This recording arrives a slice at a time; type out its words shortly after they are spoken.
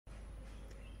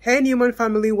Hey Newman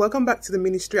family, welcome back to the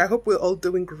ministry. I hope we're all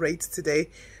doing great today.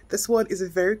 This word is a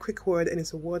very quick word and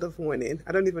it's a word of warning.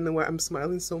 I don't even know why I'm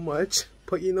smiling so much,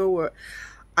 but you know what?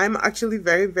 I'm actually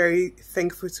very, very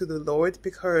thankful to the Lord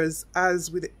because as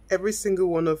with every single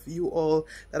one of you all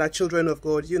that are children of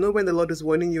God, you know when the Lord is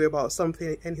warning you about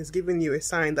something and he's giving you a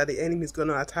sign that the enemy is going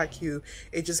to attack you,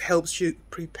 it just helps you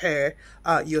prepare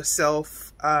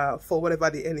yourself for whatever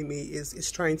the enemy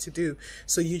is trying to do.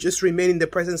 So you just remain in the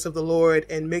presence of the Lord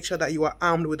and make sure that you are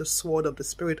armed with the sword of the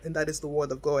Spirit, and that is the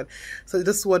word of God. So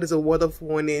this word is a word of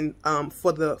warning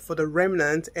for the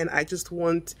remnant, and I just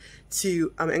want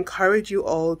to encourage you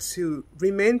all to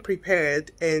remain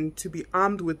prepared and to be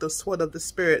armed with the sword of the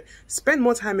Spirit. Spend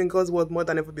more time in God's word more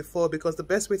than ever before, because the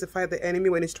best way to fight the enemy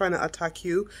when he's trying to attack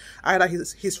you, either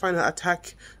he's trying to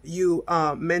attack you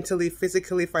mentally,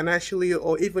 physically, financially,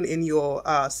 or even in your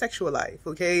sexual life,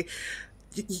 okay?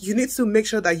 You need to make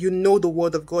sure that you know the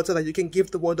word of God so that you can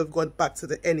give the word of God back to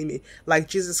the enemy. Like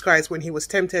Jesus Christ, when he was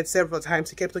tempted several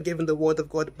times, he kept on giving the word of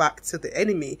God back to the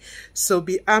enemy. So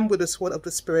be armed with the sword of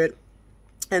the Spirit.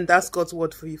 And that's God's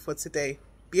word for you for today.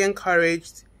 Be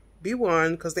encouraged. Be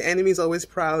warned, because the enemy is always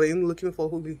prowling, looking for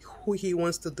who he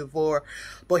wants to devour.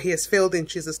 But he has failed in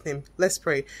Jesus' name. Let's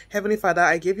pray. Heavenly Father,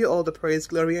 I give you all the praise,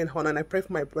 glory, and honor. And I pray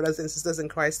for my brothers and sisters in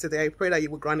Christ today. I pray that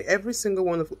you will grant every single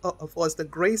one of us the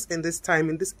grace in this time,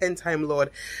 in this end time,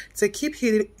 Lord, to keep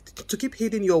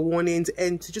heeding your warnings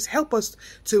and to just help us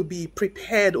to be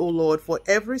prepared, oh Lord, for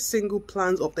every single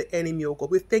plans of the enemy, oh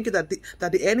God. We thank you that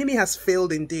the enemy has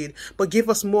failed indeed, but give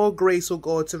us more grace, oh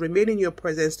God, to remain in your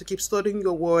presence, to keep studying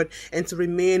your word, and to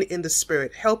remain in the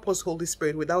Spirit. Help us, Holy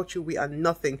Spirit. Without you, we are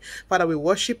nothing. Father, we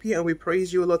worship you and we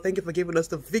praise you, Lord. Thank you for giving us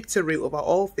the victory over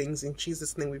all things. In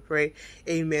Jesus' name we pray.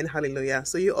 Amen. Hallelujah.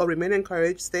 So you all remain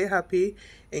encouraged, stay happy,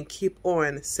 and keep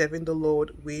on serving the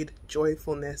Lord with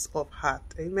joyfulness of heart.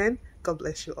 Amen. God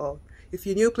bless you all. If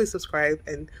you're new, please subscribe,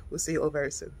 and we'll see you all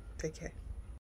very soon. Take care.